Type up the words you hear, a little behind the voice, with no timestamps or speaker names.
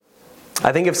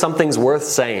I think if something's worth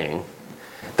saying,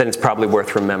 then it's probably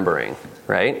worth remembering,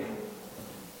 right?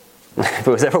 If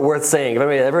it was ever worth saying, if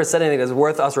anybody ever said anything that's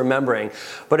worth us remembering.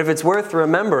 But if it's worth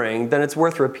remembering, then it's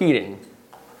worth repeating.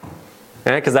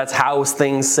 Okay? Because that's how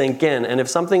things sink in. And if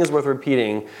something is worth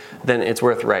repeating, then it's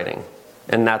worth writing.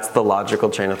 And that's the logical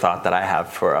chain of thought that I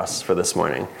have for us for this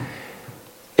morning.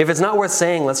 If it's not worth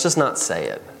saying, let's just not say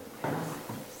it.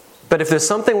 But if there's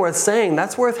something worth saying,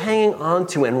 that's worth hanging on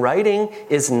to. And writing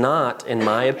is not, in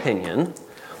my opinion,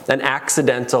 an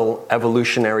accidental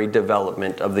evolutionary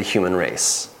development of the human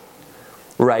race.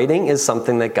 Writing is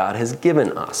something that God has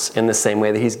given us in the same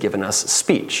way that He's given us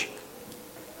speech.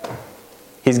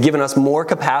 He's given us more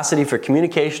capacity for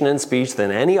communication and speech than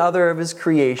any other of His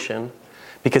creation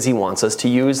because He wants us to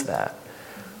use that.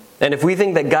 And if we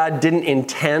think that God didn't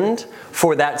intend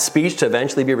for that speech to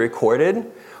eventually be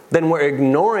recorded, then we're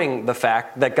ignoring the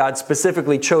fact that God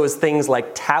specifically chose things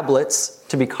like tablets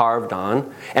to be carved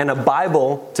on and a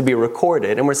Bible to be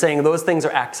recorded. And we're saying those things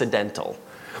are accidental.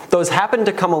 Those happened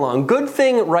to come along. Good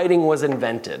thing writing was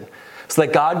invented so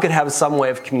that God could have some way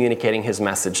of communicating His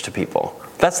message to people.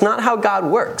 That's not how God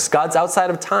works. God's outside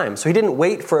of time. So He didn't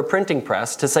wait for a printing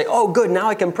press to say, oh, good, now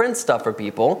I can print stuff for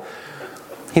people.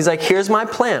 He's like, here's my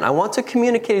plan. I want to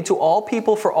communicate it to all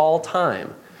people for all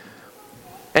time.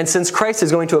 And since Christ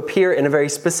is going to appear in a very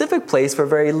specific place for a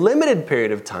very limited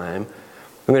period of time,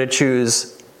 I'm going to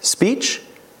choose speech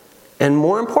and,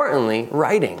 more importantly,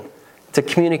 writing to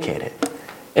communicate it.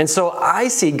 And so I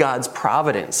see God's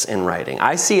providence in writing.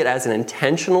 I see it as an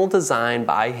intentional design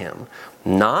by Him,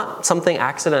 not something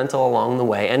accidental along the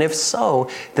way. And if so,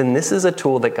 then this is a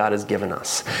tool that God has given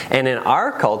us. And in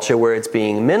our culture where it's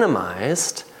being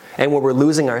minimized and where we're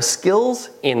losing our skills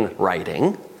in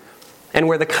writing, and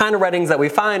where the kind of writings that we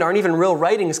find aren't even real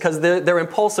writings because they're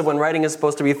impulsive when writing is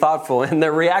supposed to be thoughtful, and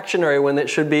they're reactionary when it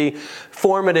should be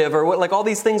formative, or like all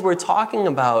these things we're talking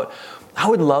about. I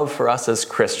would love for us as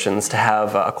Christians to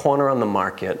have a corner on the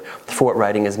market for what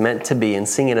writing is meant to be and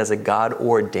seeing it as a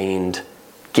God-ordained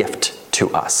gift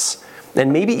to us.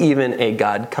 And maybe even a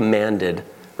God-commanded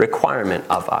requirement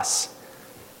of us.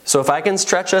 So if I can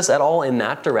stretch us at all in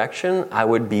that direction, I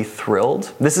would be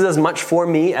thrilled. This is as much for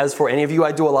me as for any of you.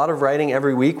 I do a lot of writing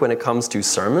every week when it comes to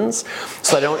sermons.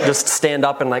 So I don't just stand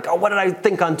up and like, oh, what did I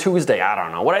think on Tuesday? I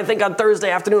don't know. What did I think on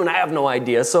Thursday afternoon? I have no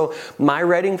idea. So my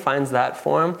writing finds that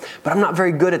form, but I'm not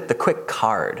very good at the quick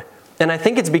card. And I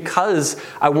think it's because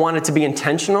I want it to be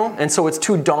intentional, and so it's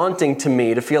too daunting to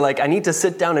me to feel like I need to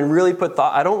sit down and really put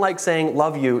thought. I don't like saying,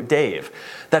 love you, Dave.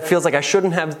 That feels like I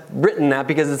shouldn't have written that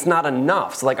because it's not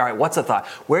enough. So like, all right, what's a thought?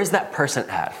 Where's that person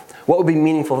at? What would be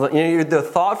meaningful? The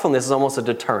thoughtfulness is almost a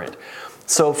deterrent.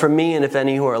 So for me, and if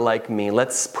any who are like me,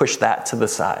 let's push that to the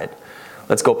side.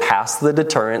 Let's go past the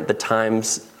deterrent, the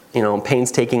times,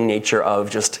 painstaking nature of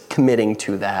just committing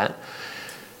to that.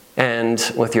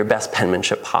 And with your best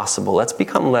penmanship possible, let's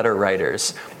become letter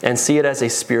writers and see it as a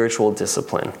spiritual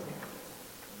discipline.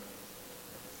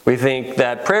 We think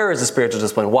that prayer is a spiritual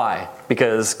discipline. Why?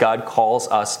 Because God calls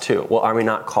us to. Well, are we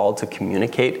not called to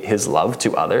communicate His love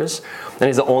to others? And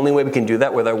is the only way we can do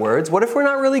that with our words? What if we're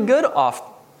not really good off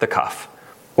the cuff?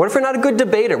 What if we're not a good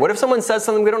debater? What if someone says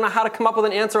something we don't know how to come up with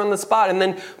an answer on the spot, and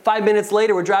then 5 minutes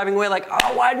later we're driving away like,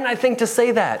 oh, why didn't I think to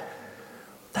say that?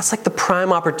 That's like the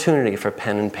prime opportunity for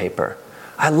pen and paper.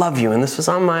 I love you, and this was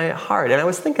on my heart, and I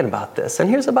was thinking about this, and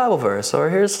here's a Bible verse, or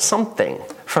here's something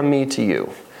from me to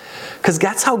you. Because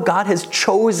that's how God has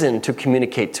chosen to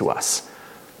communicate to us.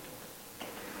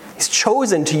 He's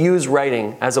chosen to use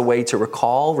writing as a way to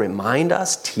recall, remind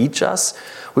us, teach us.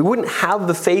 We wouldn't have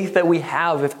the faith that we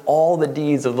have if all the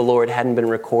deeds of the Lord hadn't been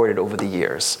recorded over the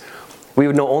years. We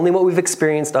would know only what we've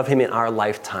experienced of Him in our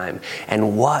lifetime.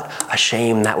 And what a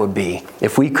shame that would be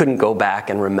if we couldn't go back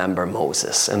and remember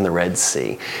Moses and the Red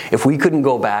Sea. If we couldn't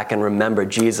go back and remember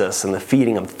Jesus and the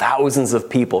feeding of thousands of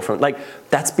people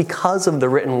that's because of the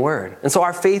written word. And so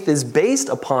our faith is based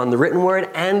upon the written word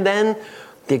and then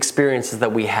the experiences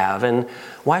that we have. And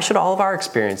why should all of our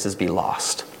experiences be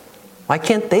lost? Why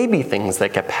can't they be things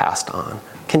that get passed on?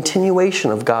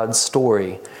 Continuation of God's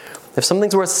story. If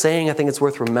something's worth saying, I think it's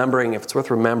worth remembering. If it's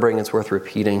worth remembering, it's worth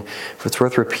repeating. If it's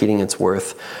worth repeating, it's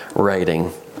worth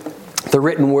writing. The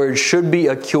written word should be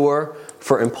a cure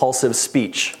for impulsive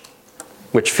speech,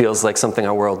 which feels like something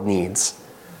our world needs.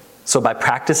 So by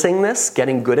practicing this,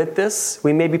 getting good at this,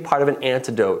 we may be part of an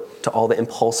antidote to all the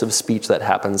impulsive speech that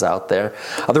happens out there.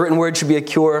 The written word should be a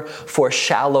cure for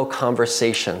shallow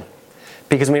conversation.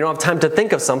 Because when you don't have time to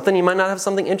think of something, you might not have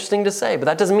something interesting to say. But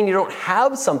that doesn't mean you don't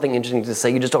have something interesting to say,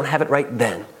 you just don't have it right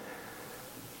then.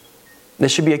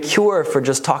 This should be a cure for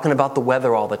just talking about the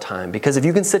weather all the time. Because if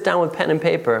you can sit down with pen and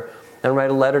paper and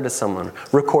write a letter to someone,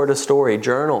 record a story,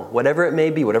 journal, whatever it may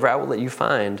be, whatever outlet you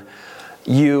find,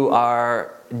 you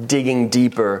are digging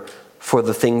deeper for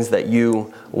the things that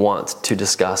you want to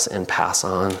discuss and pass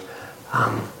on.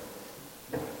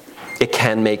 It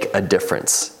can make a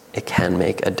difference. It can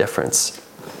make a difference.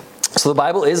 So the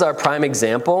Bible is our prime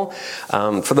example.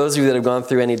 For those of you that have gone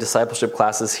through any discipleship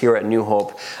classes here at New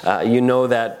Hope, you know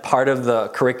that part of the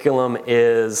curriculum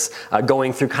is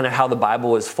going through kind of how the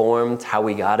Bible was formed, how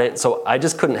we got it. So I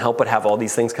just couldn't help but have all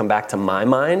these things come back to my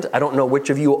mind. I don't know which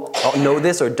of you know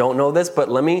this or don't know this, but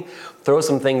let me throw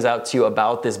some things out to you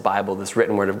about this Bible, this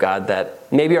written Word of God, that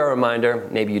maybe are a reminder,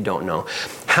 maybe you don't know.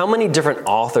 How many different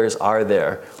authors are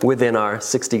there within our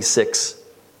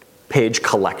 66-page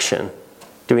collection?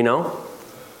 Do we know?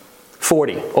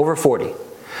 40, over 40.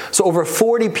 So over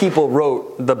 40 people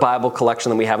wrote the Bible collection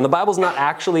that we have. And the Bible's not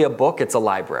actually a book, it's a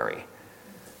library.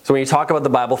 So when you talk about the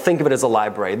Bible, think of it as a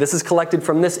library. This is collected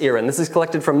from this era, and this is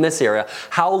collected from this era.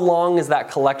 How long is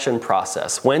that collection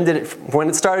process? When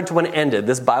it started to when it ended,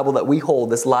 this Bible that we hold,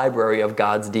 this library of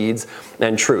God's deeds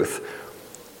and truth?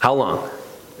 How long?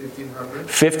 1,500.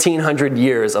 1,500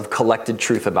 years of collected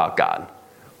truth about God.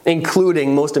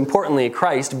 Including, most importantly,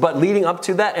 Christ, but leading up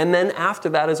to that and then after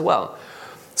that as well.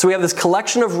 So we have this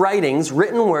collection of writings,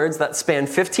 written words that span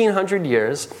 1,500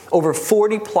 years, over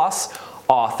 40 plus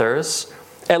authors,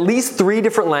 at least 3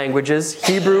 different languages,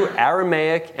 Hebrew,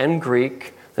 Aramaic, and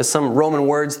Greek. There's some Roman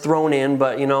words thrown in,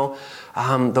 but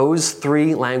those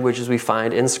 3 languages we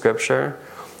find in Scripture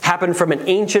happened from an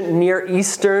ancient Near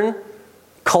Eastern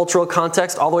cultural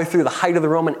context all the way through the height of the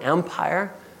Roman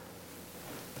Empire.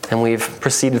 And we've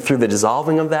proceeded through the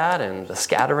dissolving of that and the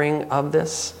scattering of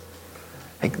this.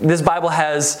 This Bible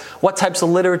has what types of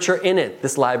literature in it?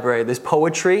 This library, there's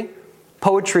poetry.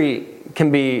 Poetry can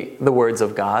be the words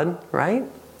of God, right?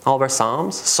 All of our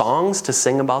psalms, songs to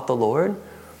sing about the Lord.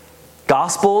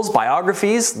 Gospels,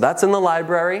 biographies, that's in the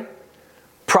library.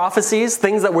 Prophecies,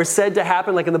 things that were said to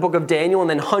happen, like in the book of Daniel, and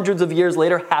then hundreds of years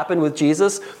later happened with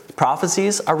Jesus.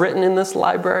 Prophecies are written in this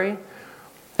library.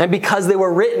 And because they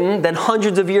were written, then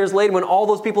hundreds of years later, when all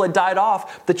those people had died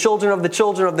off, the children of the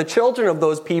children of the children of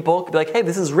those people could be like, hey,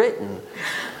 this is written.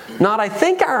 Not, I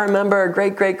think I remember a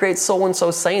great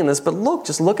so-and-so saying this, but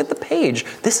just look at the page.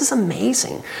 This is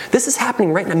amazing. This is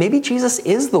happening right now. Maybe Jesus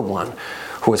is the one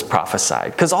who was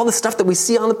prophesied, because all the stuff that we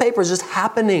see on the paper is just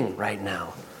happening right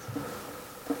now.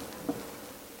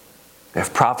 We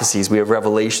have prophecies, we have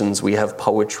revelations, we have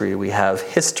poetry, we have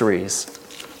histories.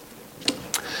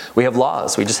 We have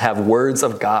laws. We just have words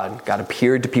of God. God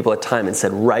appeared to people at time and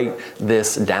said, write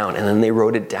this down. And then they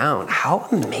wrote it down. How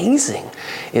amazing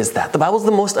is that? The Bible is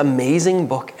the most amazing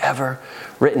book ever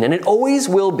written. And it always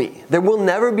will be. There will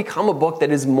never become a book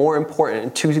that is more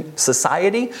important to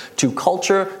society, to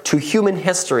culture, to human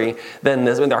history than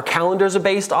this. Our calendars are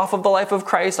based off of the life of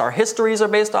Christ. Our histories are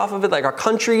based off of it, like our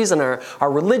countries and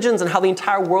our religions and how the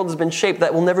entire world has been shaped.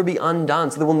 That will never be undone.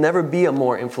 So there will never be a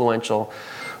more influential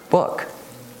book.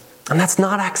 And that's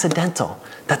not accidental.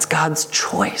 That's God's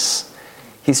choice.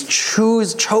 He's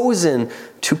chosen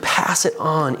to pass it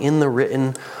on in the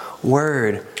written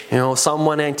word. Psalm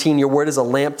 119, your word is a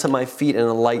lamp to my feet and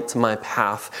a light to my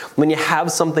path. When you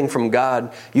have something from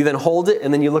God, you then hold it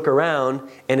and then you look around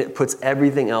and it puts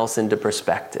everything else into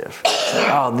perspective.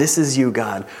 Oh, this is you,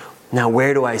 God. Now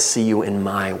where do I see you in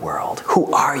my world?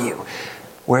 Who are you?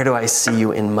 Where do I see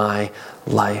you in my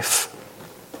life?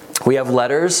 We have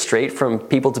letters straight from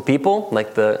people to people,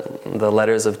 like the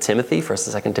letters of Timothy,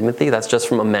 1st and 2nd Timothy. That's just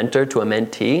from a mentor to a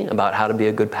mentee about how to be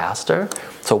a good pastor.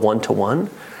 So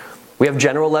one-to-one. We have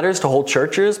general letters to whole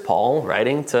churches, Paul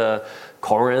writing to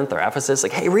Corinth or Ephesus,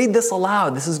 like, hey, read this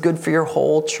aloud. This is good for your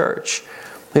whole church.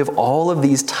 We have all of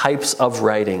these types of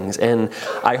writings. And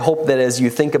I hope that as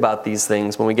you think about these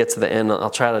things, when we get to the end,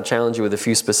 I'll try to challenge you with a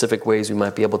few specific ways we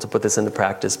might be able to put this into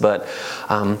practice. But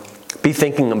be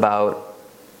thinking about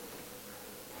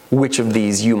which of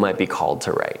these you might be called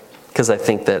to write. Because I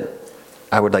think that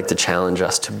I would like to challenge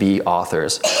us to be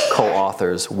authors,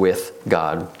 co-authors with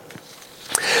God.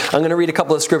 I'm going to read a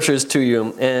couple of scriptures to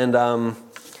you, and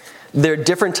there are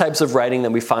different types of writing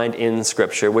that we find in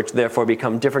Scripture, which therefore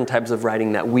become different types of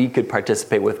writing that we could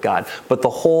participate with God. But the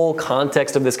whole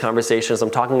context of this conversation is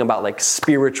I'm talking about like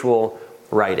spiritual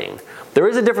writing. There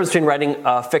is a difference between writing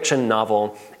a fiction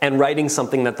novel and writing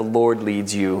something that the Lord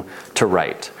leads you to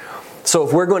write. So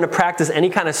if we're going to practice any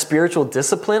kind of spiritual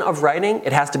discipline of writing,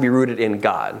 it has to be rooted in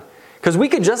God. Because we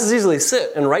could just as easily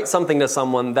sit and write something to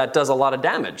someone that does a lot of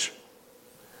damage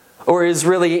or is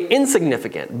really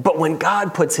insignificant. But when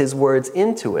God puts His words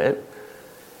into it,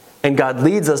 and God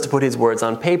leads us to put His words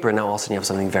on paper, now all of a sudden you have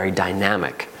something very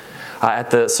dynamic.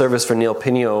 At the service for Neil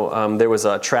Pino, there was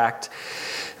a tract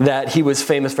that he was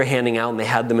famous for handing out, and they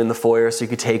had them in the foyer so you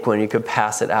could take one, you could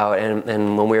pass it out.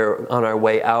 And when we were on our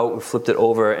way out, we flipped it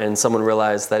over, and someone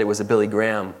realized that it was a Billy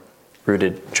Graham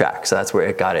rooted tract. So that's where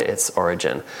it got its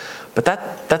origin. But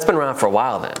that's been around for a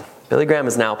while then. Billy Graham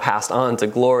has now passed on to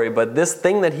glory, but this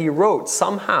thing that he wrote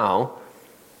somehow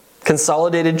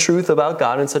consolidated truth about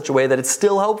God in such a way that it's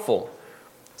still helpful.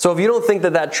 So if you don't think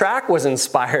that tract was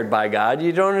inspired by God,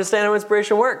 you don't understand how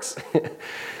inspiration works.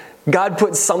 God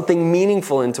puts something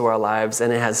meaningful into our lives,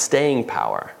 and it has staying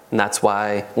power. And that's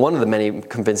why one of the many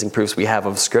convincing proofs we have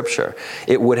of Scripture,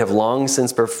 it would have long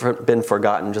since been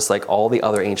forgotten, just like all the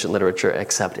other ancient literature,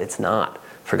 except it's not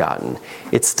forgotten.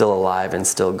 It's still alive and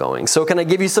still going. So can I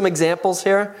give you some examples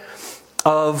here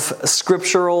of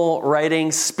scriptural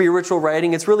writing, spiritual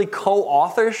writing? It's really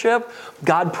co-authorship.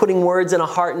 God putting words in a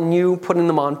heart in you, putting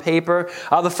them on paper.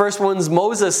 The first one's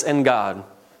Moses and God.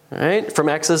 Right? From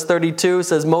Exodus 32, it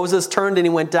says, Moses turned and he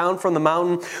went down from the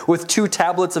mountain with 2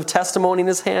 tablets of testimony in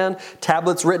his hand,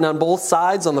 tablets written on both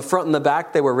sides, on the front and the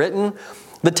back they were written.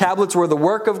 The tablets were the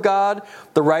work of God.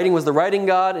 The writing was the writing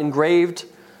God, engraved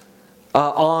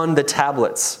on the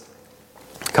tablets.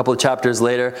 A couple of chapters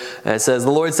later, it says, the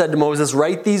Lord said to Moses,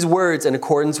 write these words in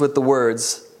accordance with the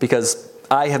words, because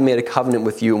I have made a covenant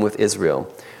with you and with Israel.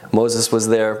 Moses was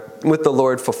there with the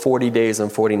Lord for 40 days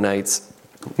and 40 nights.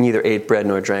 Neither ate bread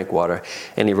nor drank water.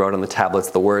 And he wrote on the tablets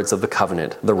the words of the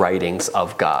covenant, the writings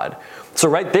of God. So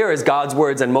right there is God's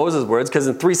words and Moses' words, because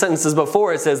in 3 sentences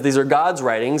before it says these are God's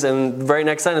writings, and the very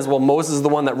next sentence, well, Moses is the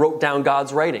one that wrote down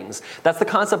God's writings. That's the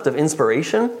concept of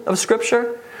inspiration of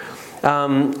Scripture.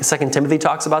 2 Timothy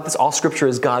talks about this. All Scripture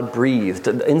is God-breathed.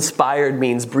 Inspired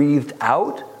means breathed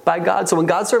out by God. So when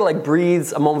God sort of like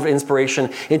breathes a moment of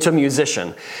inspiration into a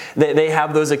musician, they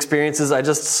have those experiences. I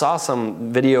just saw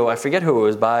some video, I forget who it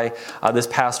was by, this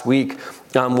past week,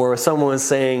 where someone was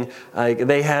saying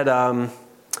they had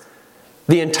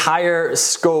the entire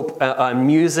scope on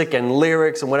music and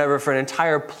lyrics and whatever for an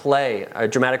entire play, a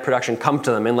dramatic production, come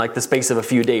to them in like the space of a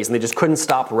few days, and they just couldn't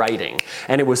stop writing.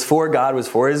 And it was for God, it was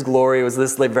for His glory, it was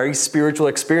this like very spiritual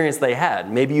experience they had.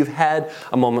 Maybe you've had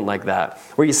a moment like that,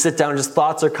 where you sit down, just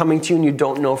thoughts are coming to you and you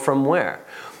don't know from where.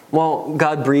 Well,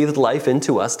 God breathed life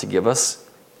into us to give us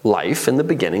life in the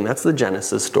beginning. That's the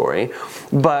Genesis story.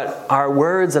 But our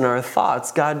words and our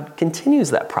thoughts, God continues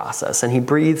that process and He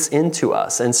breathes into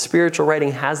us. And spiritual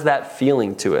writing has that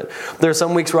feeling to it. There are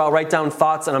some weeks where I'll write down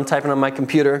thoughts and I'm typing on my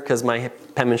computer because my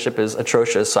penmanship is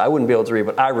atrocious, so I wouldn't be able to read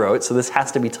what I wrote, so this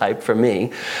has to be typed for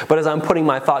me. But as I'm putting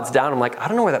my thoughts down, I'm like, I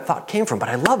don't know where that thought came from, but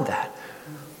I love that.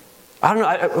 I don't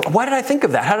know, why did I think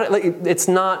of that? It's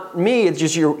not me, it's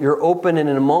just you're open and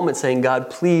in a moment saying, God,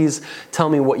 please tell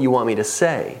me what you want me to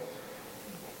say.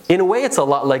 In a way, it's a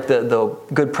lot like the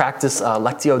good practice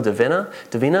Lectio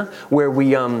Divina, where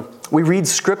we read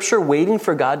Scripture waiting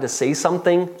for God to say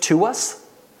something to us.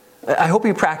 I hope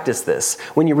you practice this.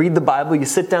 When you read the Bible, you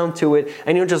sit down to it,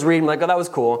 and you don't just read and like, oh, that was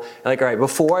cool. You're like, all right,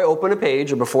 before I open a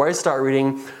page or before I start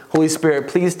reading, Holy Spirit,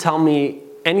 please tell me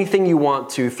anything you want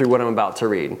to through what I'm about to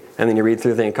read. And then you read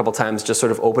through the thing a couple times, just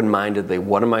sort of open-mindedly.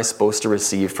 What am I supposed to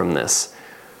receive from this?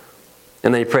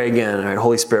 And then you pray again. All right,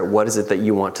 Holy Spirit, what is it that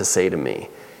you want to say to me?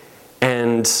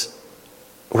 And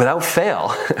without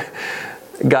fail,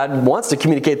 God wants to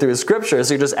communicate through His Scripture.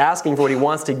 So you're just asking for what He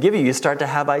wants to give you. You start to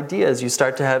have ideas. You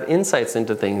start to have insights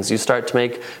into things. You start to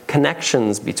make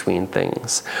connections between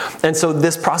things. And so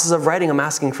this process of writing, I'm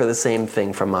asking for the same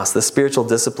thing from us. The spiritual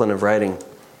discipline of writing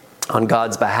on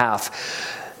God's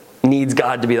behalf needs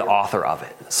God to be the author of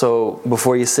it. So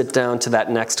before you sit down to that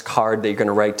next card that you're going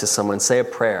to write to someone, say a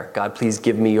prayer. God, please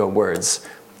give me your words.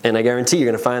 And I guarantee you're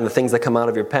going to find the things that come out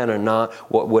of your pen are not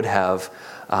what would have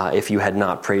if you had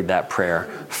not prayed that prayer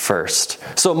first.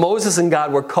 So Moses and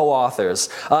God were co-authors.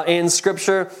 In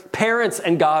Scripture, parents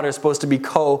and God are supposed to be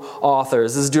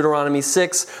co-authors. This is Deuteronomy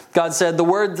 6. God said, the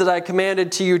words that I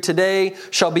commanded to you today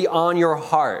shall be on your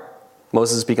heart.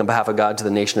 Moses speaking on behalf of God to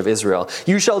the nation of Israel.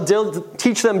 You shall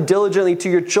teach them diligently to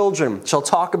your children. Shall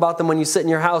talk about them when you sit in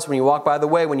your house, when you walk by the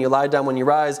way, when you lie down, when you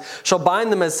rise. Shall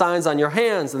bind them as signs on your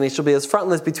hands, and they shall be as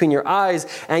frontlets between your eyes.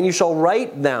 And you shall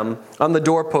write them on the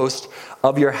doorpost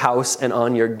of your house and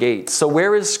on your gates. So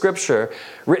where is Scripture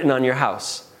written on your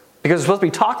house? Because we're supposed to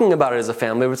be talking about it as a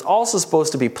family, but it's also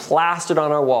supposed to be plastered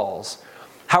on our walls.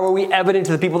 How are we evident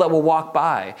to the people that will walk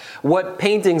by? What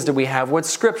paintings do we have? What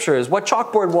scriptures? What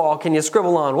chalkboard wall can you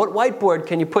scribble on? What whiteboard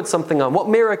can you put something on? What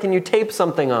mirror can you tape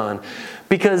something on?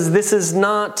 Because this is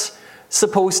not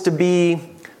supposed to be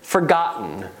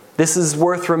forgotten. This is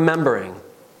worth remembering.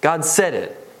 God said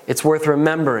it. It's worth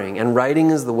remembering, and writing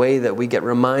is the way that we get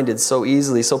reminded so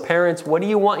easily. So parents, what do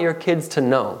you want your kids to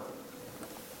know?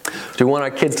 Do we want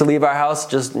our kids to leave our house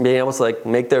just being able to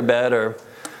make their bed or,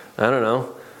 I don't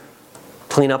know,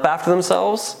 clean up after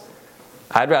themselves?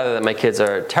 I'd rather that my kids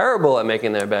are terrible at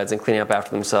making their beds and cleaning up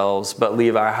after themselves, but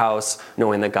leave our house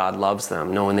knowing that God loves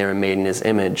them, knowing they're made in His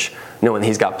image, knowing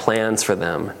He's got plans for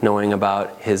them, knowing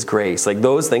about His grace,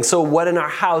 those things. So what in our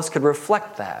house could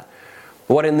reflect that?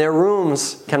 What in their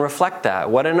rooms can reflect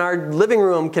that? What in our living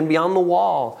room can be on the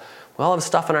wall? We all have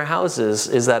stuff in our houses.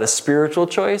 Is that a spiritual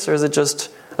choice or is it just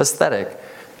aesthetic?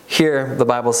 Here, the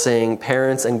Bible's saying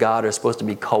parents and God are supposed to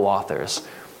be co-authors.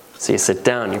 So you sit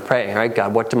down, you pray, all right,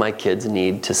 God, what do my kids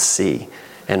need to see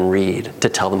and read to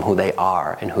tell them who they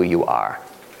are and who you are?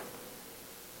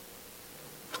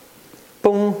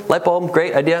 Boom, light bulb,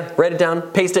 great idea. Write it down,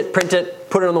 paste it, print it,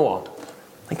 put it on the wall.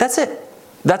 That's it.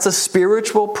 That's a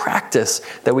spiritual practice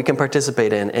that we can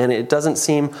participate in, and it doesn't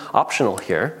seem optional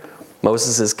here.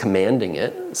 Moses is commanding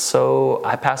it, so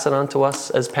I pass it on to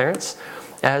us as parents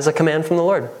as a command from the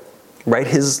Lord. Write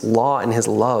His law and His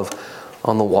love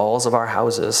on the walls of our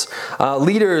houses.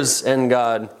 Leaders and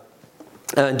God,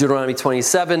 Deuteronomy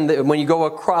 27, when you go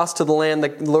across to the land the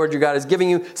Lord your God is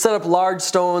giving you, set up large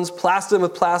stones, plaster them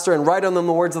with plaster, and write on them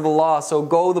the words of the law. So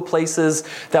go the places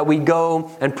that we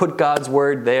go and put God's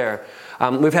word there.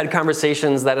 We've had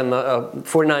conversations that in the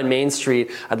 49 Main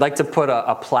Street, I'd like to put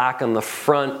a plaque on the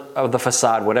front of the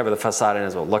facade, whatever the facade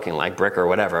is looking like, brick or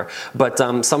whatever, but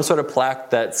some sort of plaque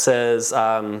that says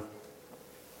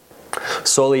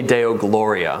Soli Deo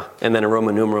Gloria, and then in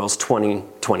Roman numerals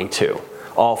 2022,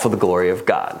 all for the glory of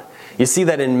God. You see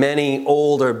that in many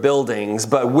older buildings,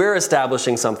 but we're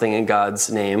establishing something in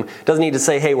God's name. It doesn't need to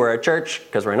say, hey, we're a church,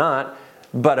 because we're not.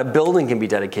 But a building can be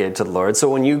dedicated to the Lord. So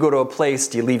when you go to a place,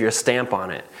 do you leave your stamp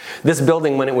on it? This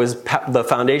building, when the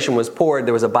foundation was poured,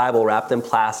 there was a Bible wrapped in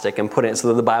plastic and put in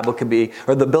so that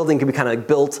the building could be kind of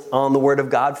built on the Word of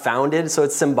God, founded. So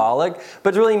it's symbolic, but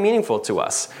it's really meaningful to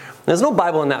us. There's no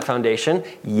Bible in that foundation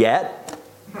yet.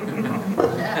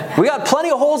 We got plenty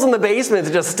of holes in the basement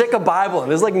to just stick a Bible in.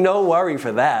 There's no worry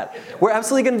for that. We're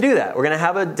absolutely going to do that. We're going to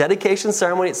have a dedication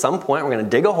ceremony at some point. We're going to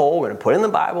dig a hole. We're going to put in the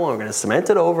Bible. And we're going to cement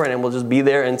it over. And we'll just be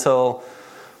there until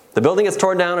the building gets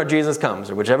torn down or Jesus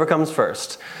comes, or whichever comes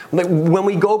first. When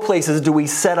we go places, do we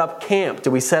set up camp?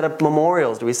 Do we set up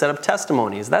memorials? Do we set up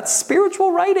testimonies? That's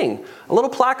spiritual writing. A little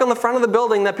plaque on the front of the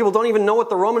building that people don't even know what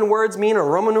the Roman words mean or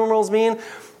Roman numerals mean.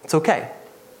 It's okay.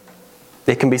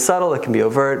 It can be subtle, it can be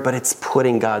overt, but it's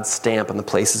putting God's stamp on the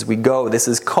places we go. This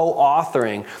is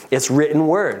co-authoring. It's written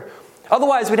word.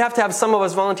 Otherwise, we'd have to have some of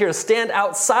us volunteer to stand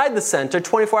outside the center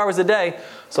 24 hours a day.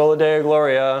 Soli Deo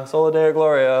Gloria, Soli Deo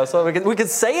Gloria. So we could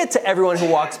say it to everyone who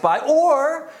walks by.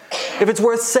 Or, if it's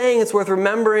worth saying, it's worth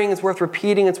remembering, it's worth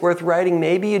repeating, it's worth writing,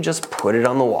 maybe you just put it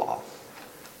on the wall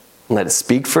and let it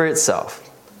speak for itself.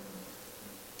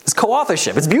 It's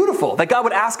co-authorship. It's beautiful that God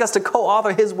would ask us to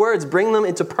co-author His words, bring them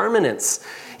into permanence,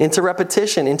 into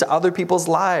repetition, into other people's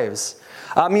lives.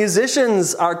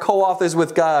 Musicians are co-authors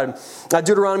with God.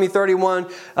 Deuteronomy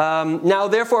 31, now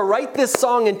therefore write this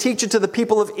song and teach it to the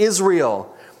people of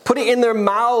Israel. Put it in their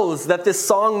mouths that this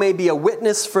song may be a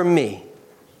witness for me.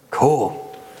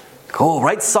 Cool.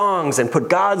 Write songs and put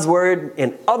God's word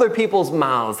in other people's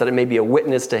mouths that it may be a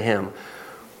witness to Him.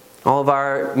 All of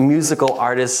our musical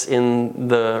artists in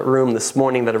the room this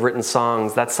morning that have written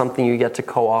songs, that's something you get to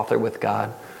co-author with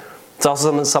God. It's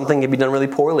also something that can be done really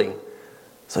poorly.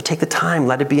 So take the time,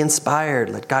 let it be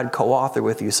inspired. Let God co-author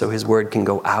with you so His word can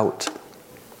go out.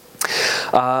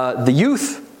 The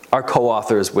youth are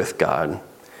co-authors with God.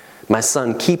 My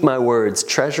son, keep my words,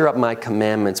 treasure up my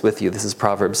commandments with you. This is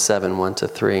Proverbs 7,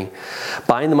 1-3.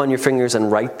 Bind them on your fingers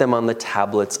and write them on the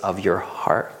tablets of your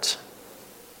heart.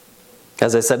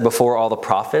 As I said before, all the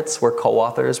prophets were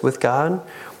co-authors with God.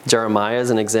 Jeremiah is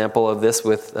an example of this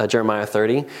with Jeremiah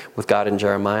 30, with God and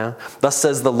Jeremiah. Thus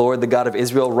says the Lord, the God of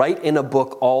Israel, write in a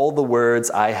book all the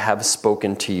words I have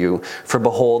spoken to you. For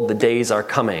behold, the days are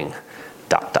coming. ...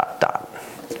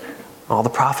 All the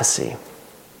prophecy.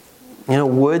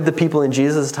 Would the people in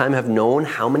Jesus' time have known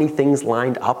how many things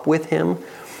lined up with Him?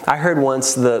 I heard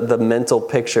once the mental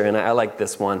picture, and I like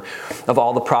this one, of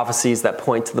all the prophecies that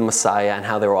point to the Messiah and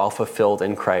how they were all fulfilled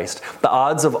in Christ. The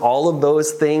odds of all of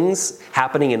those things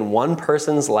happening in one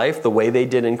person's life the way they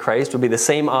did in Christ would be the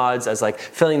same odds as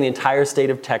filling the entire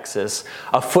state of Texas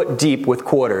a foot deep with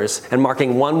quarters and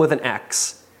marking one with an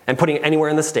X and putting it anywhere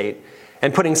in the state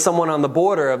and putting someone on the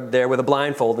border up there with a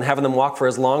blindfold and having them walk for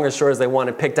as long or short as they want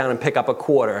and pick down and pick up a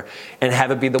quarter and have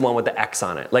it be the one with the X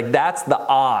on it. Like, that's the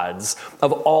odds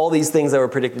of all these things that were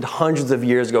predicted hundreds of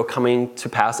years ago coming to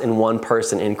pass in one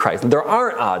person in Christ. There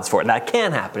aren't odds for it. That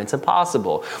can't happen. It's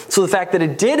impossible. So the fact that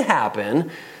it did happen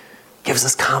gives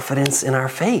us confidence in our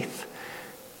faith.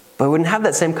 But we wouldn't have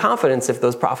that same confidence if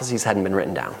those prophecies hadn't been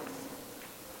written down.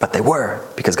 But they were,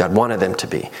 because God wanted them to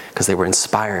be, because they were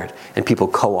inspired and people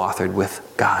co-authored with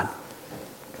God.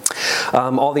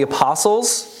 All the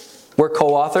apostles were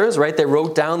co-authors, right? They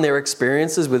wrote down their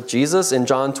experiences with Jesus in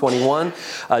John 21.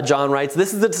 John writes,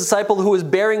 "This is the disciple who is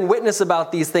bearing witness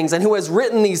about these things and who has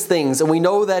written these things, and we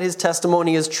know that his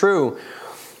testimony is true."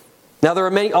 Now there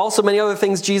are also many other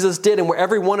things Jesus did, and were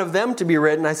every one of them to be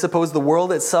written, I suppose the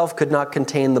world itself could not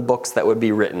contain the books that would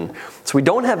be written. So we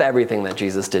don't have everything that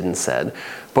Jesus did and said,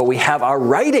 but we have our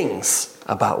writings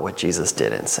about what Jesus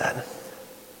did and said.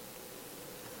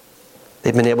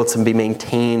 They've been able to be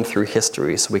maintained through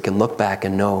history so we can look back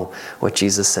and know what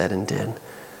Jesus said and did.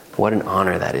 What an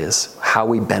honor that is, how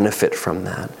we benefit from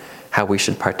that, how we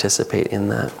should participate in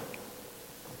that.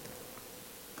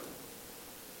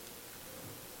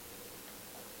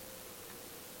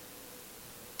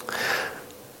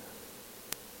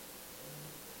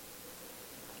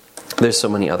 There's so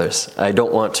many others. I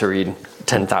don't want to read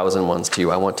 10,000 ones to you.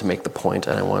 I want to make the point,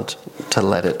 and I want to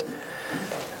let it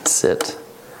sit.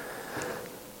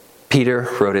 Peter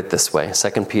wrote it this way,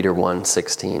 2 Peter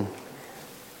 1:16.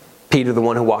 Peter, the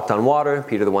one who walked on water.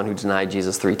 Peter, the one who denied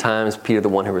Jesus 3 times. Peter, the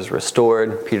one who was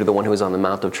restored. Peter, the one who was on the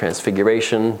Mount of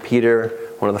Transfiguration. Peter,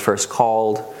 one of the first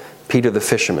called. Peter, the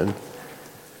fisherman.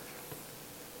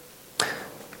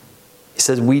 He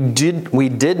says, we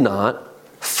did not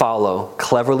follow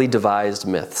cleverly devised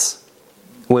myths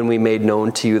when we made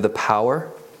known to you the power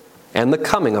and the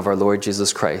coming of our Lord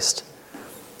Jesus Christ.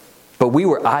 But we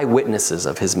were eyewitnesses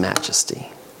of his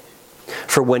majesty.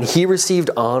 For when he received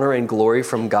honor and glory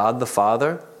from God the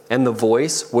Father, and the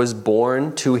voice was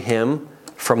borne to him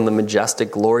from the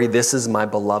majestic glory, "This is my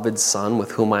beloved Son,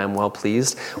 with whom I am well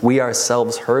pleased," we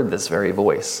ourselves heard this very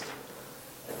voice.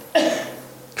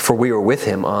 For we were with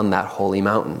him on that holy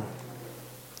mountain.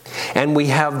 And we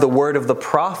have the word of the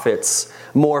prophets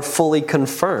more fully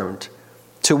confirmed,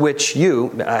 to which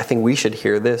you, I think we should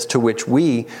hear this, to which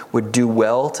we would do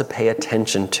well to pay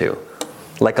attention to,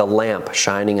 like a lamp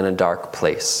shining in a dark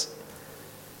place,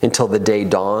 until the day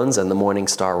dawns and the morning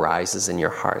star rises in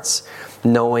your hearts,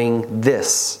 knowing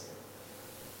this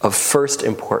of first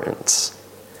importance,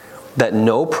 that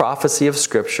no prophecy of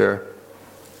Scripture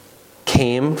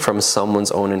came from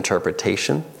someone's own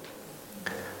interpretation.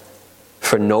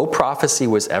 For no prophecy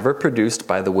was ever produced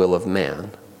by the will of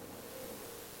man,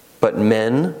 but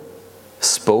men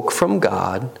spoke from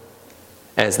God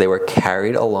as they were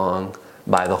carried along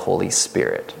by the Holy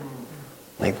Spirit.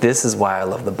 Like, this is why I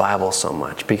love the Bible so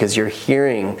much, because you're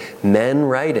hearing men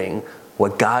writing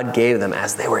what God gave them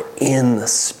as they were in the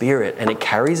Spirit, and it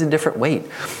carries a different weight.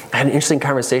 I had an interesting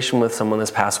conversation with someone this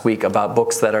past week about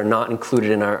books that are not included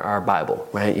in our Bible,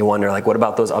 right? You wonder, like, what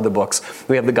about those other books?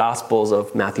 We have the Gospels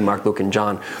of Matthew, Mark, Luke, and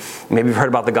John. Maybe you've heard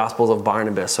about the Gospels of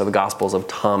Barnabas, or the Gospels of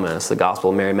Thomas, the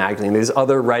Gospel of Mary Magdalene. There's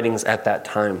other writings at that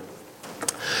time.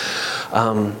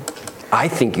 I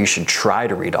think you should try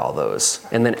to read all those.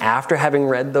 And then after having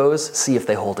read those, see if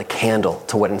they hold a candle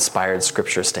to what inspired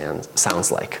Scripture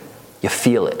sounds like. You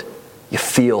feel it. You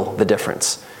feel the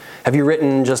difference. Have you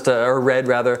written or read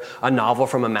a novel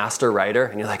from a master writer,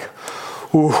 and you're like,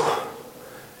 ooh.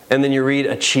 And then you read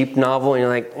a cheap novel, and you're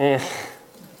like, eh.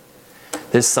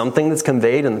 There's something that's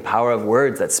conveyed in the power of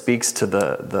words that speaks to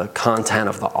the content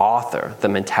of the author, the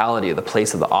mentality of the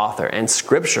place of the author. And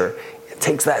Scripture, it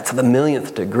takes that to the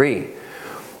millionth degree.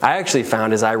 I actually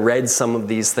found, as I read some of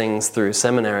these things through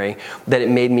seminary, that it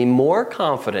made me more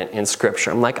confident in Scripture.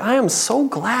 I'm like, I am so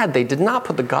glad they did not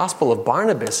put the Gospel of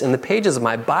Barnabas in the pages of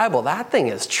my Bible. That thing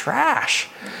is trash.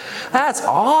 That's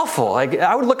awful. Like,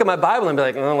 I would look at my Bible and be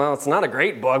like, oh, well, it's not a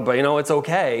great book, but it's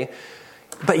okay.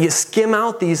 But you skim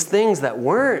out these things that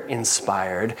weren't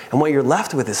inspired, and what you're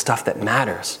left with is stuff that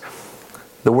matters.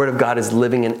 The Word of God is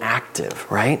living and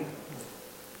active, right?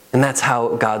 And that's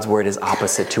how God's Word is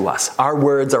opposite to us. Our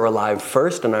words are alive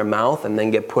first in our mouth and then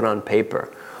get put on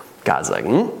paper. God's like,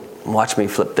 watch me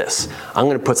flip this. I'm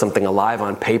going to put something alive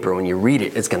on paper. When you read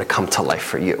it, it's going to come to life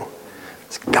for you.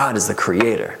 God is the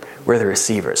creator. We're the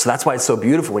receivers. So that's why it's so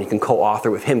beautiful when you can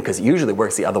co-author with him, because it usually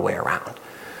works the other way around.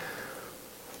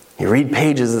 You read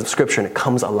pages of Scripture and it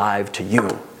comes alive to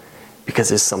you because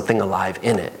there's something alive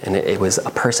in it. And it was a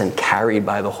person carried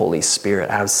by the Holy Spirit.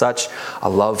 I have such a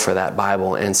love for that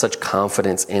Bible and such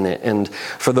confidence in it. And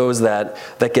for those that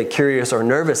get curious or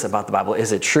nervous about the Bible,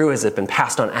 is it true? Has it been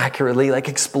passed on accurately? Like,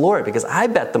 explore it, because I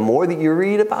bet the more that you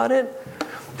read about it,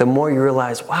 the more you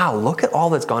realize, wow, look at all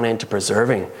that's gone into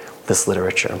preserving this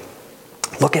literature.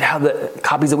 Look at how the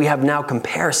copies that we have now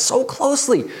compare so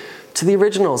closely to the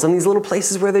originals. And these little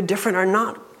places where they're different are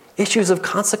not issues of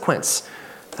consequence.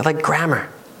 They're like grammar,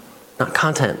 not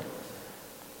content.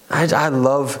 I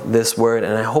love this word,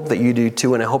 and I hope that you do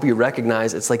too, and I hope you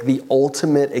recognize it's like the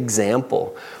ultimate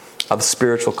example of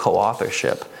spiritual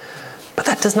co-authorship. But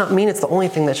that does not mean it's the only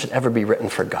thing that should ever be written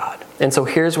for God. And so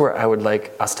here's where I would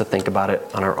like us to think about it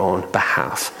on our own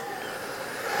behalf.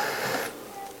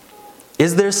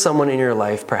 Is there someone in your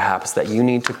life, perhaps, that you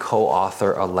need to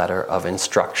co-author a letter of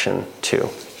instruction to?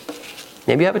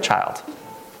 Maybe you have a child.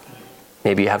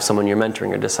 Maybe you have someone you're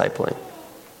mentoring or discipling.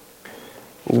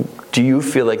 Do you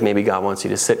feel like maybe God wants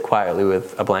you to sit quietly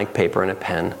with a blank paper and a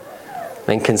pen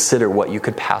and consider what you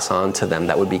could pass on to them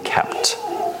that would be kept?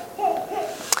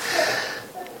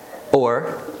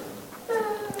 Or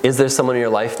is there someone in your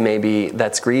life maybe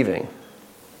that's grieving,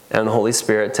 and the Holy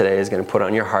Spirit today is going to put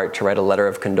on your heart to write a letter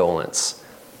of condolence?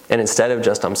 And instead of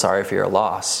just, I'm sorry for your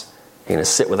loss, you're going to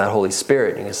sit with that Holy Spirit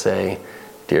and you're going to say,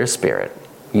 Dear Spirit,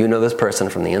 you know this person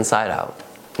from the inside out.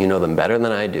 You know them better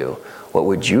than I do. What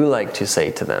would you like to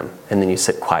say to them? And then you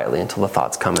sit quietly until the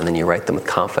thoughts come, and then you write them with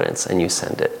confidence and you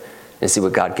send it. And see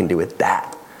what God can do with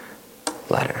that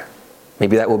letter.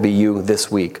 Maybe that will be you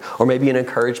this week. Or maybe an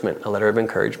encouragement, a letter of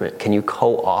encouragement. Can you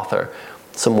co-author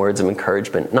some words of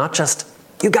encouragement? Not just,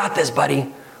 you got this,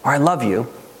 buddy, or I love you,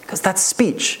 because that's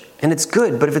speech. And it's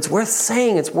good, but if it's worth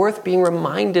saying, it's worth being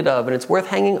reminded of, and it's worth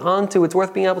hanging on to, it's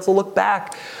worth being able to look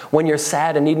back when you're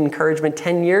sad and need encouragement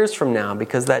 10 years from now,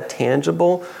 because that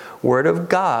tangible word of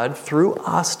God through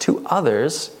us to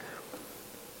others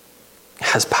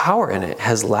has power in it,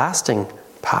 has lasting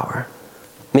power.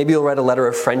 Maybe you'll write a letter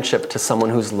of friendship to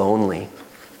someone who's lonely.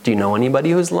 Do you know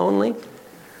anybody who's lonely?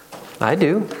 I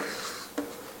do.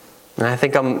 And I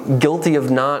think I'm guilty of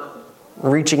not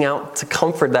reaching out to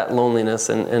comfort that loneliness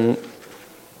and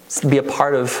be a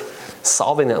part of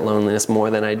solving that loneliness more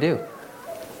than I do.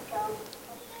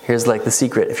 Here's like the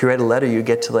secret. If you write a letter, you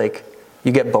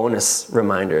get bonus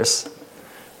reminders.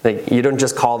 Like, you don't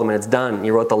just call them and it's done.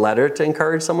 You wrote the letter to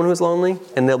encourage someone who's lonely,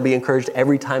 and they'll be encouraged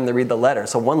every time they read the letter.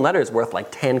 So one letter is worth like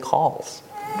 10 calls.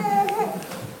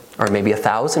 Or maybe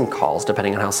 1,000 calls,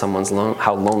 depending on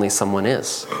how lonely someone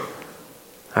is. All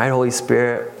right, Holy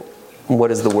Spirit, what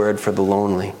is the word for the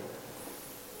lonely?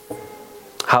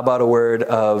 How about a word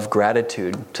of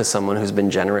gratitude to someone who's been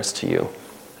generous to you?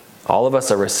 All of us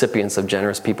are recipients of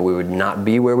generous people. We would not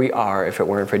be where we are if it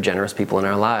weren't for generous people in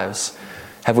our lives.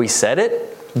 Have we said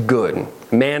it? Good.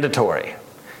 Mandatory.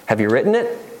 Have you written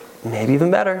it? Maybe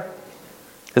even better.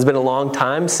 It's been a long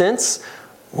time since.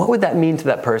 What would that mean to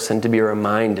that person to be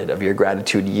reminded of your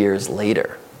gratitude years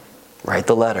later? Write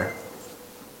the letter.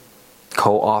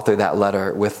 Co-author that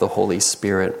letter with the Holy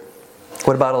Spirit.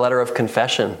 What about a letter of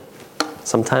confession?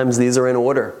 Sometimes these are in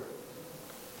order.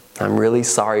 I'm really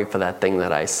sorry for that thing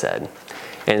that I said.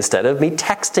 And instead of me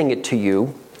texting it to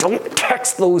you, don't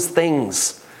text those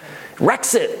things. It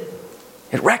wrecks it.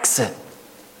 It wrecks it.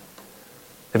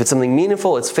 If it's something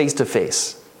meaningful, it's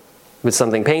face-to-face. If it's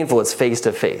something painful, it's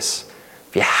face-to-face.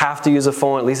 If you have to use a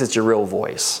phone, at least it's your real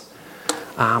voice.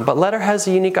 But letter has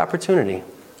a unique opportunity.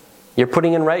 You're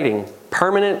putting in writing,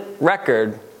 permanent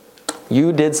record,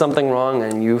 you did something wrong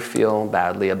and you feel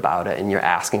badly about it and you're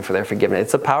asking for their forgiveness.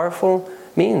 It's a powerful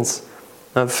means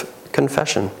of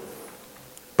confession.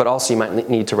 But also you might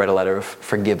need to write a letter of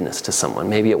forgiveness to someone.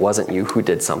 Maybe it wasn't you who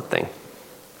did something,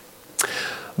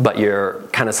 but you're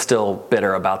kind of still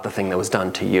bitter about the thing that was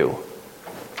done to you.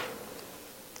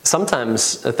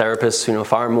 Sometimes therapists who know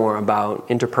far more about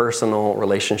interpersonal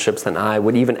relationships than I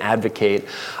would even advocate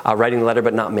writing a letter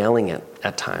but not mailing it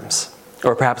at times.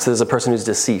 Or perhaps there's a person who's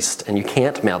deceased and you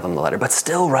can't mail them the letter, but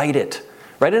still write it.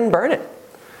 Write it and burn it.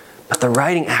 But the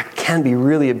writing act can be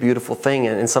really a beautiful thing,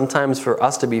 and sometimes for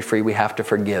us to be free, we have to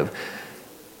forgive.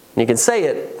 And you can say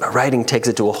it, but writing takes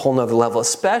it to a whole nother level,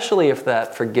 especially if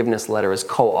that forgiveness letter is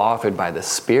co-authored by the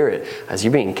Spirit, as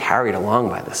you're being carried along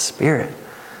by the Spirit.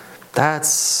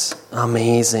 That's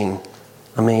amazing,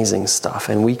 amazing stuff,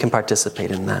 and we can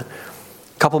participate in that.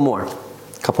 Couple more.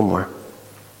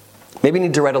 Maybe you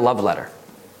need to write a love letter.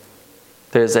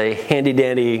 There's a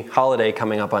handy-dandy holiday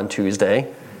coming up on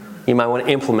Tuesday. You might want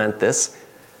to implement this.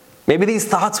 Maybe these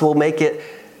thoughts will make it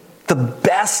the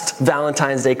best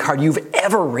Valentine's Day card you've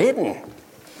ever written.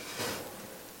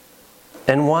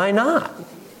 And why not?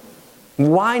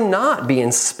 Why not be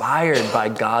inspired by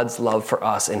God's love for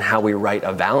us in how we write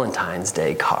a Valentine's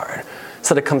Day card?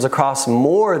 So that it comes across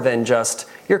more than just,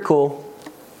 you're cool,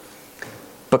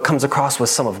 but comes across with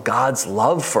some of God's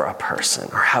love for a person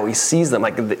or how he sees them.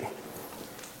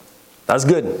 That's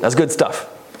good. That's good stuff.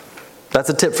 That's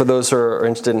a tip for those who are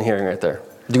interested in hearing right there.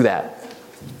 Do that.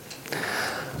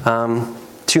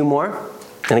 2 more.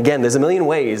 And again, there's a million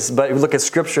ways, but if you look at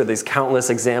Scripture, there's countless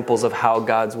examples of how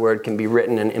God's Word can be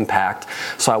written and impact.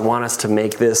 So I want us to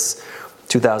make this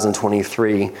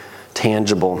 2023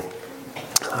 tangible.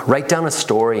 Write down a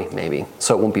story, maybe,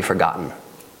 so it won't be forgotten.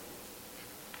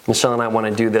 Michelle and I want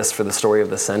to do this for the story of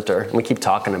the center. And we keep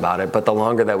talking about it, but the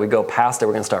longer that we go past it,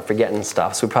 we're going to start forgetting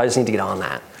stuff. So we probably just need to get on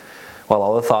that while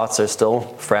all the thoughts are still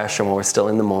fresh and while we're still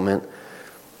in the moment.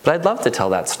 But I'd love to tell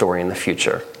that story in the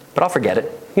future, but I'll forget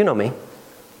it. You know me.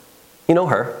 You know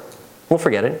her. We'll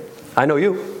forget it. I know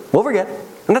you. We'll forget.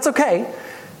 And that's okay.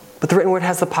 But the written word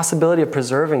has the possibility of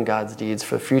preserving God's deeds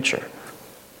for the future.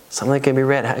 Something that can be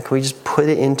read. Can we just put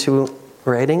it into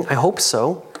writing? I hope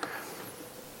so.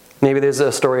 Maybe there's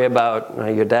a story about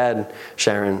your dad,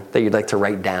 Sharon, that you'd like to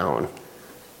write down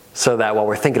so that while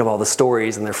we're thinking of all the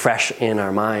stories and they're fresh in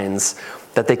our minds,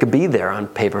 that they could be there on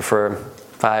paper for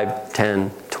 5,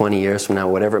 10, 20 years from now,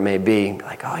 whatever it may be.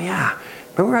 Like, oh yeah,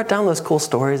 remember we wrote down those cool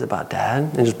stories about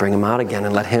Dad? And just bring them out again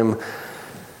and let him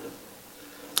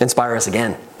inspire us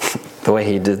again the way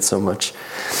he did so much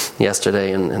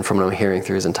yesterday and from what I'm hearing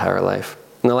through his entire life.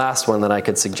 And the last one that I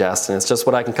could suggest, and it's just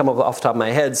what I can come up with off the top of my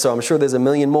head, so I'm sure there's a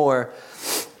million more.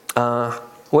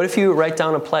 What if you write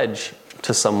down a pledge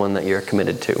to someone that you're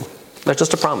committed to? That's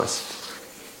just a promise.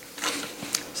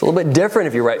 It's a little bit different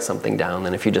if you write something down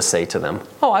than if you just say to them,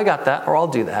 oh, I got that, or I'll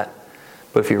do that.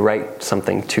 But if you write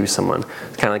something to someone,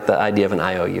 it's kind of like the idea of an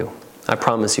IOU. I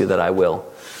promise you that I will.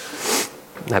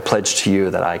 I pledge to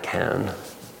you that I can.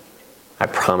 I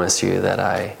promise you that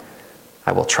I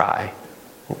will try.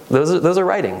 Those are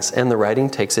writings, and the writing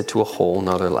takes it to a whole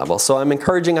nother level. So I'm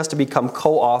encouraging us to become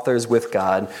co-authors with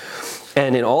God.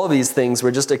 And in all of these things,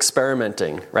 we're just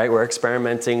experimenting, right? We're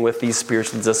experimenting with these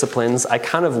spiritual disciplines. I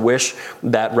kind of wish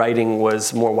that writing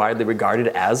was more widely regarded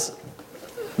as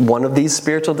one of these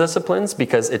spiritual disciplines,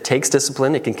 because it takes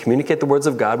discipline. It can communicate the words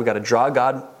of God. We've got to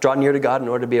draw near to God in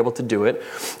order to be able to do it.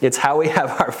 It's how we have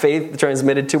our faith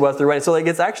transmitted to us through writing. So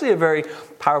it's actually a very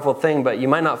powerful thing, but you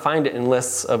might not find it in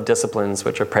lists of disciplines,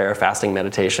 which are prayer, fasting,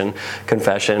 meditation,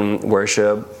 confession,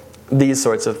 worship, these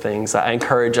sorts of things. I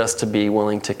encourage us to be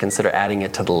willing to consider adding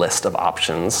it to the list of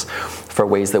options for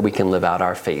ways that we can live out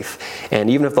our faith. And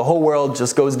even if the whole world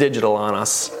just goes digital on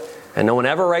us, and no one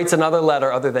ever writes another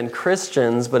letter other than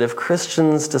Christians, but if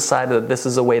Christians decide that this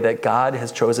is a way that God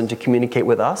has chosen to communicate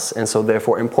with us, and so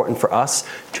therefore important for us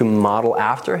to model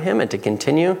after him and to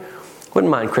continue, wouldn't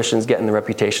mind Christians getting the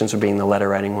reputations for being the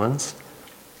letter-writing ones.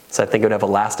 So I think it would have a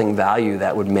lasting value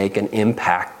that would make an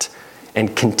impact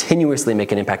and continuously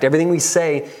make an impact. Everything we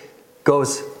say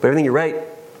goes, but everything you write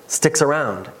sticks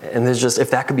around. And there's just,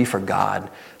 if that could be for God,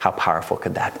 how powerful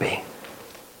could that be?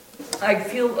 I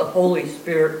feel the Holy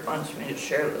Spirit wants me to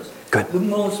share this. Good. The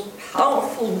most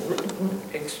powerful written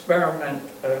experiment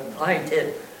I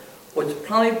did was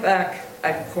probably back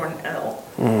at Cornell,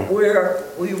 where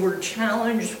we were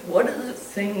challenged, what are the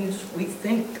things we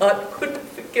think God couldn't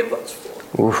forgive us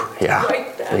for? Ooh, yeah.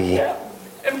 Write that down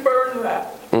and burn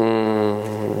that.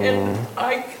 And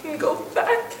I can go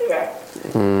back to that,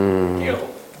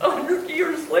 100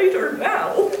 years later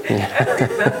now, and I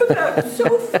remember that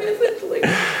so vividly,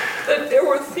 that there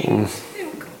were things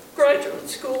in graduate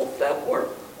school that were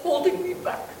holding me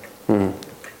back.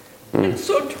 And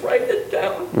so to write it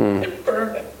down and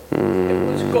burn it,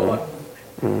 it was gone.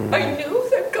 I knew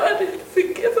that God had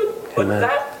forgiven, but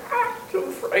that act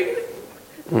of writing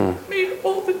made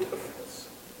all the difference.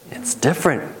 It's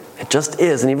different. It just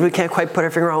is. And even if we can't quite put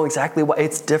our finger on exactly what,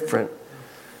 it's different.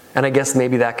 And I guess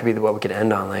maybe that could be what we could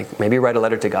end on. Like, maybe write a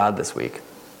letter to God this week.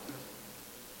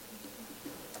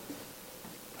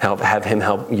 Have him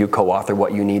help you co-author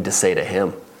what you need to say to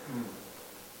him.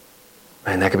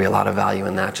 And that could be a lot of value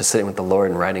in that. Just sitting with the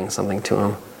Lord and writing something to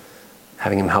him.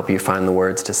 Having him help you find the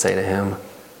words to say to him.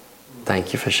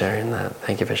 Thank you for sharing that.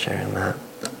 Thank you for sharing that.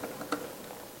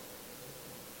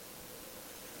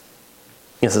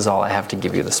 This is all I have to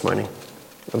give you this morning.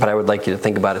 But I would like you to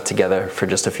think about it together for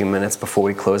just a few minutes before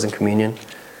we close in communion.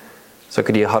 So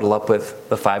could you huddle up with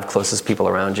the 5 closest people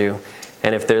around you?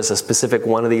 And if there's a specific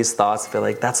one of these thoughts, feel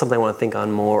like that's something I want to think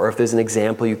on more, or if there's an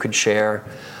example you could share,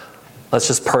 let's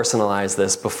just personalize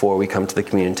this before we come to the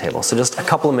communion table. So just a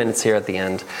couple of minutes here at the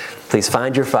end. Please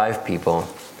find your 5 people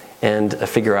and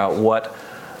figure out what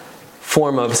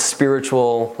form of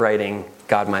spiritual writing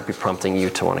God might be prompting you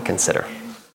to want to consider.